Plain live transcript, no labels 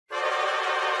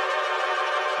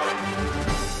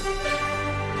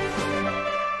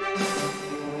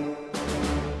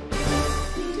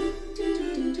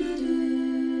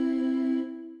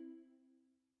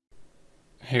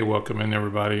Hey, welcome in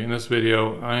everybody. In this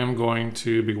video, I am going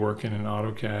to be working in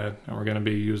Autocad and we're going to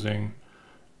be using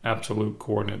absolute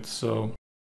coordinates. So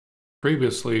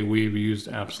previously we've used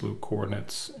absolute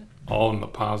coordinates all in the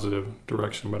positive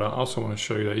direction, but I also want to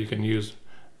show you that you can use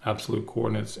absolute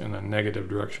coordinates in a negative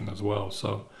direction as well.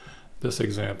 So this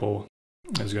example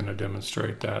is going to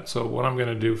demonstrate that. So what I'm going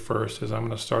to do first is I'm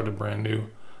going to start a brand new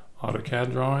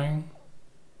Autocad drawing.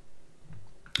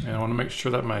 And I want to make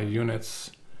sure that my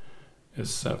units is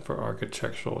set for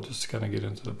architectural, just to kind of get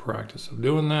into the practice of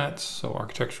doing that. So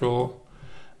architectural,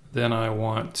 then I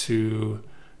want to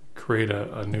create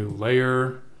a new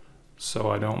layer. So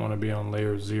I don't want to be on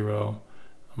layer 0.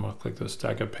 I'm gonna click the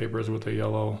stack of papers with a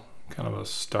yellow, kind of a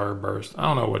starburst. I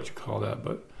don't know what you call that,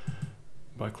 but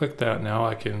if I click that now,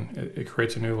 it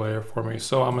creates a new layer for me.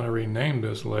 So I'm gonna rename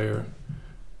this layer.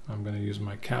 I'm gonna use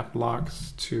my cap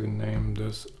locks to name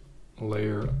this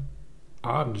layer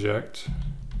object.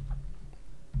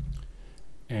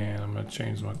 And I'm going to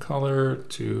change my color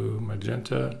to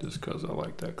magenta just because I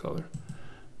like that color.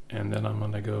 And then I'm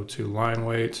going to go to line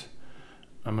weight.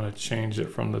 I'm going to change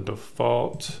it from the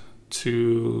default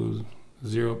to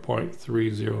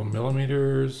 0.30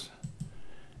 millimeters.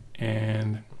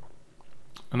 And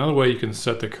another way you can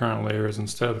set the current layer is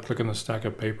instead of clicking the stack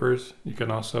of papers, you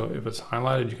can also, if it's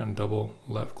highlighted, you can double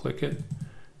left click it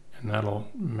and that'll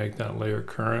make that layer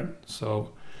current.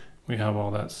 So we have all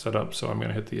that set up, so I'm going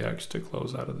to hit the X to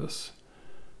close out of this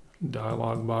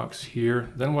dialog box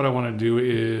here. Then what I want to do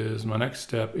is, my next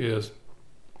step is,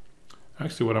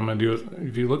 actually what I'm going to do is,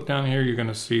 if you look down here, you're going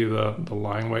to see the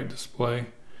line weight display.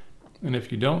 And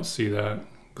if you don't see that,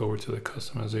 go over to the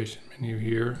customization menu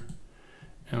here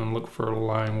and look for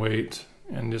line weight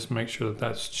and just make sure that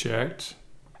that's checked.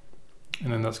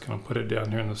 And then that's going to put it down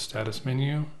here in the status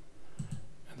menu.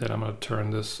 And then I'm going to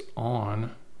turn this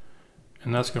on.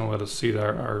 And that's going to let us see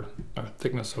our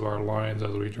thickness of our lines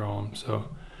as we draw them. So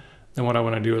then what I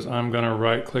want to do is I'm going to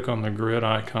right click on the grid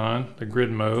icon, the grid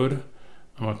mode.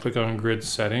 I'm going to click on grid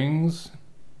settings.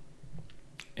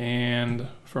 And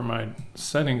for my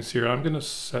settings here, I'm going to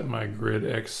set my grid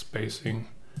X spacing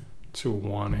to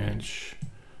 1 inch,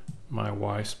 my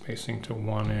Y spacing to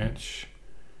 1 inch.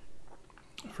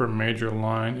 For major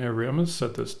line area, I'm going to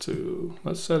set this to,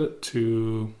 let's set it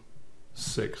to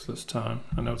 6 this time.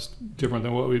 I know it's different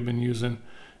than what we've been using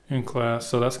in class.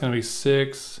 So that's going to be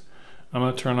 6. I'm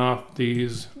going to turn off the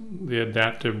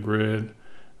adaptive grid.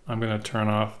 I'm going to turn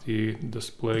off the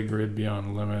display grid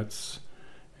beyond limits.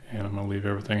 And I'm going to leave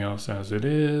everything else as it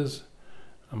is.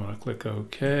 I'm going to click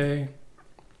OK.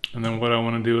 And then what I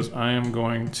want to do is I am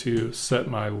going to set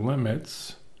my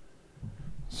limits.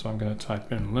 So I'm going to type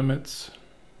in limits.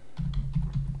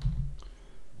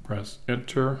 Press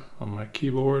enter on my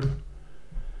keyboard.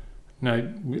 Now,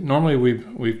 normally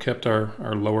we've kept our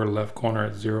lower left corner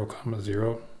at 0,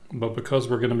 0, but because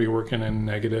we're going to be working in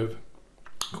negative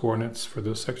coordinates for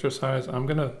this exercise, I'm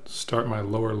going to start my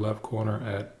lower left corner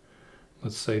at,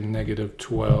 let's say,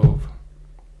 -12,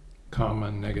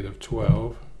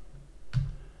 -12.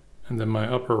 And then my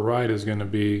upper right is going to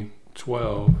be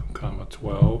 12,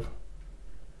 12.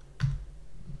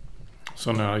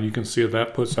 So now you can see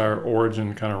that puts our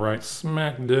origin kind of right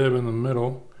smack dab in the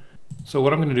middle. So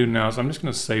what I'm going to do now is I'm just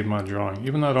going to save my drawing.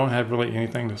 Even though I don't have really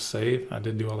anything to save, I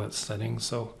did do all that settings,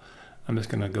 so I'm just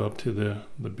going to go up to the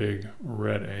big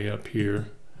red A up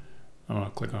here. I'm going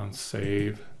to click on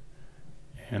save.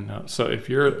 And so if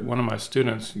you're one of my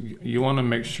students, you want to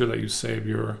make sure that you save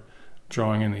your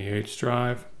drawing in the H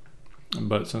drive.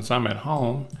 But since I'm at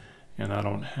home and I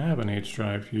don't have an H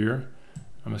drive here,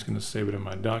 I'm just going to save it in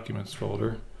my documents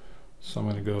folder. So I'm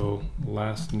going to go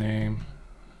last name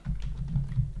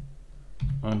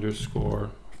underscore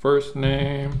first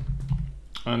name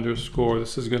underscore,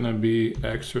 this is going to be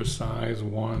exercise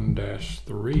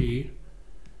 1-3,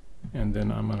 and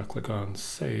then I'm going to click on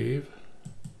save.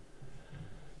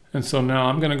 And so now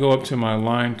I'm going to go up to my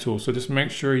line tool. So just make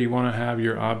sure you want to have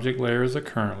your object layer as a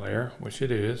current layer, which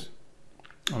it is.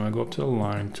 I'm going to go up to the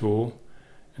line tool,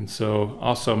 and so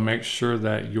also make sure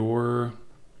that your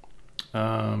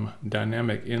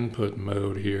dynamic input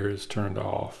mode here is turned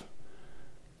off.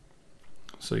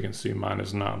 So you can see mine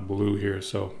is not blue here,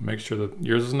 so make sure that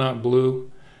yours is not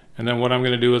blue. And then what I'm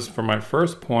going to do is for my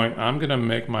first point, I'm going to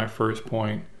make my first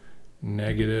point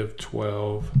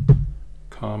 -12,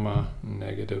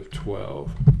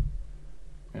 -12.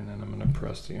 And then I'm going to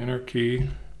press the enter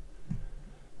key.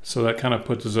 So that kind of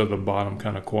puts us at the bottom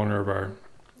kind of corner of our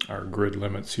grid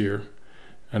limits here.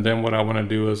 And then what I want to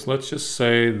do is, let's just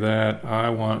say that I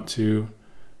want to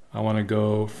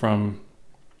go from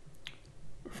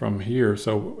here.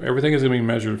 So everything is going to be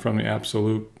measured from the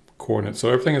absolute coordinate. So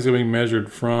everything is going to be measured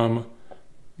from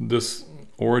this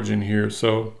origin here.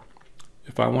 So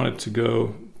if I wanted to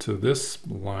go to this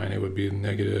line, it would be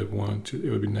 -1, 2, it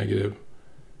would be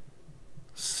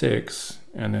 -6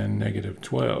 and then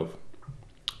 -12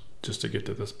 just to get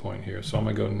to this point here. So I'm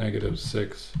gonna go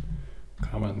 -6,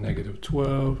 comma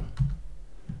 -12,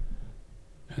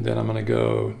 and then I'm gonna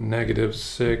go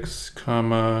 -6,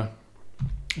 comma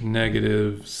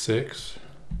 -6.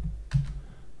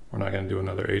 We're not gonna do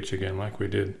another H again like we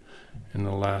did in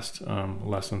the last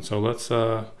lesson. So let's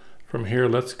from here,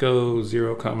 let's go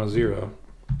 0, 0,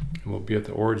 and we'll be at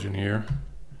the origin here.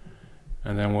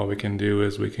 And then what we can do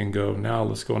is we can go, now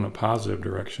let's go in a positive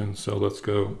direction. So let's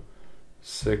go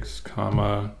 6,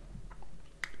 comma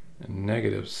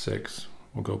 -6.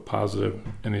 We'll go positive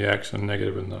in the X and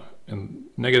negative in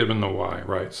the Y,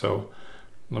 right? So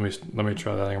let me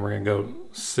try that again. We're gonna go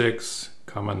 6,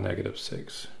 comma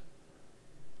 -6.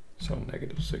 So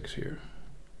 -6 here.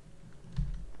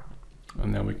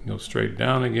 And then we can go straight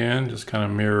down again, just kind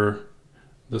of mirror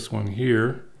this one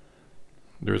here.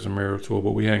 There's a mirror tool,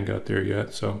 but we haven't got there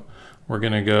yet. So we're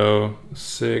gonna go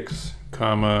 6,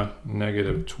 comma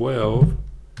 -12.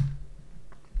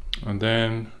 And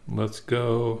then let's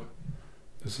go,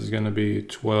 this is gonna be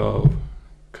 12,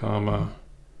 comma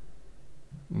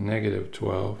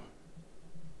 -12.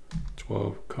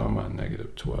 12, comma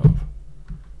 -12.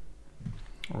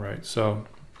 All right, so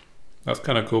that's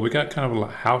kind of cool. We got kind of a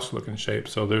house looking shape.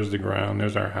 So there's the ground,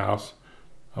 there's our house.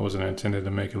 I wasn't intended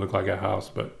to make it look like a house,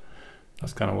 but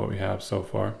that's kind of what we have so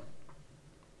far.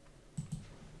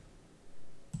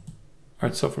 All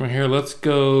right, so from here, let's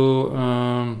go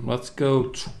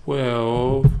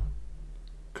 12,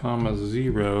 comma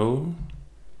 0.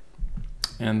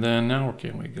 And then now where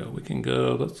can we go? We can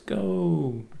go, let's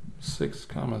go 6,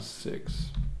 comma 6.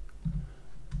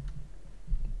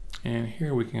 And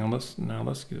here we can, let's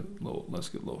get a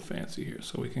little fancy here.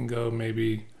 So we can go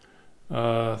maybe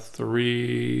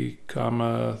 3,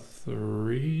 comma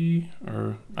 3,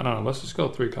 or I don't know, let's just go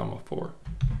 3, comma 4.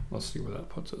 Let's see where that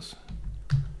puts us.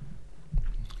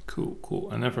 Cool,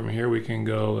 cool. And then from here we can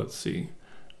go, let's see,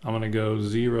 I'm gonna go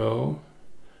 0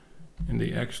 in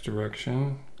the X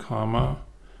direction, comma,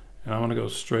 and I'm gonna go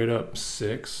straight up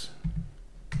 6.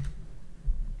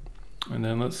 And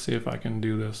then let's see if I can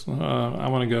do this. I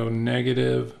want to go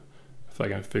negative, if I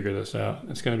can figure this out.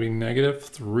 It's going to be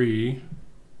 -3,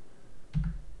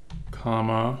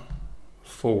 comma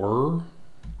 4.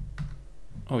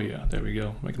 Oh yeah, there we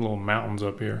go. Making little mountains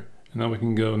up here. And then we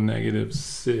can go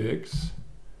 -6,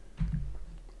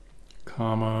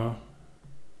 comma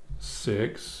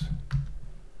 6.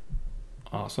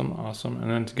 Awesome, awesome. And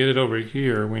then to get it over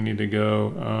here, we need to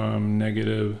go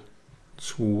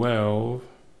 -12,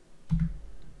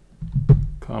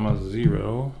 comma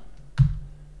 0,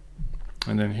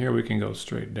 and then here we can go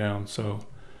straight down. So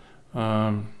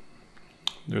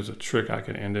there's a trick I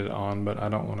could end it on, but I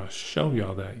don't want to show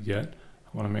y'all that yet. I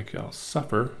want to make y'all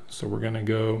suffer. So we're gonna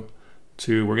go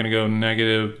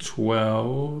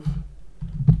 -12,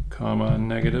 comma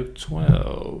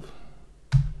 -12,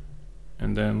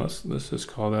 and then let's just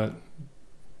call that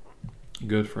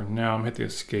good for now. I'm gonna hit the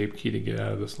escape key to get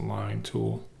out of this line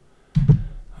tool.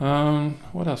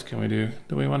 What else can we do?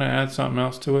 Do we want to add something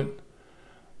else to it?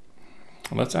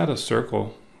 Let's add a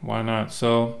circle. Why not?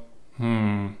 So,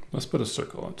 let's put a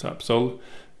circle on top. So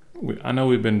I know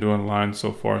we've been doing lines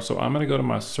so far. So I'm going to go to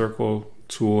my circle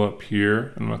tool up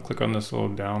here, and I'm going to click on this little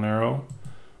down arrow.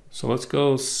 So let's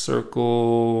go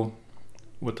circle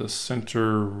with a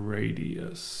center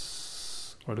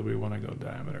radius. Or do we want to go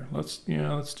diameter? Let's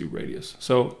do radius.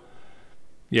 So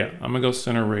yeah, I'm gonna go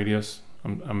center radius.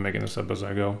 I'm making this up as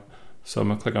I go. So I'm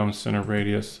gonna click on center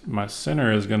radius. My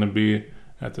center is gonna be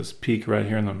at this peak right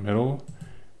here in the middle,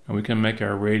 and we can make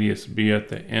our radius be at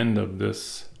the end of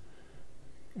this,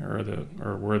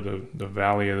 or where the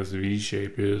valley of this V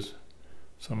shape is.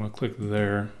 So I'm gonna click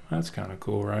there. That's kind of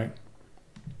cool, right?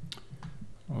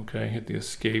 Okay, hit the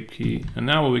escape key. And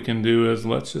now what we can do is,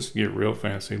 let's just get real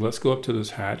fancy. Let's go up to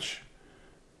this hatch,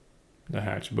 the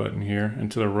hatch button here, and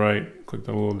to the right, click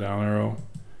the little down arrow,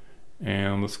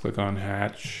 and let's click on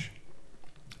hatch.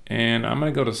 And I'm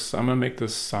gonna make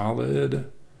this solid.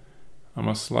 I'm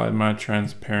gonna slide my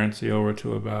transparency over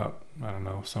to about, I don't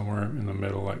know, somewhere in the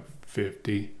middle, like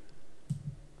 50,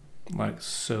 like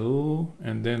so.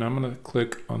 And then I'm gonna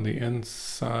click on the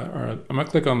inside, or I'm gonna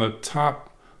click on the top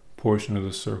portion of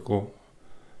the circle,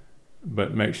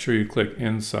 but make sure you click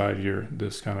inside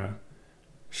this kind of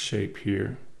shape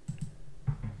here.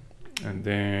 And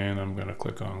then I'm gonna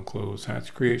click on close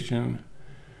hatch creation.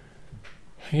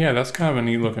 Yeah, that's kind of a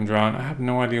neat looking drawing. I have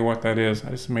no idea what that is. I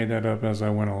just made that up as I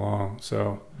went along.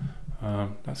 So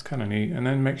that's kind of neat. And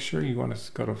then make sure you want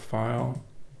to go to File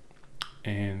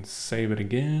and save it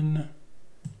again.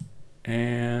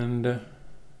 And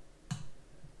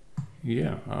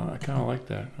yeah, I kind of like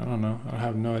that. I don't know. I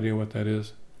have no idea what that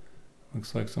is.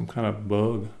 Looks like some kind of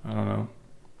bug. I don't know.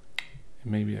 It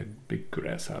may be a big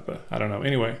grasshopper. I don't know.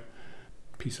 Anyway,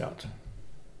 peace out.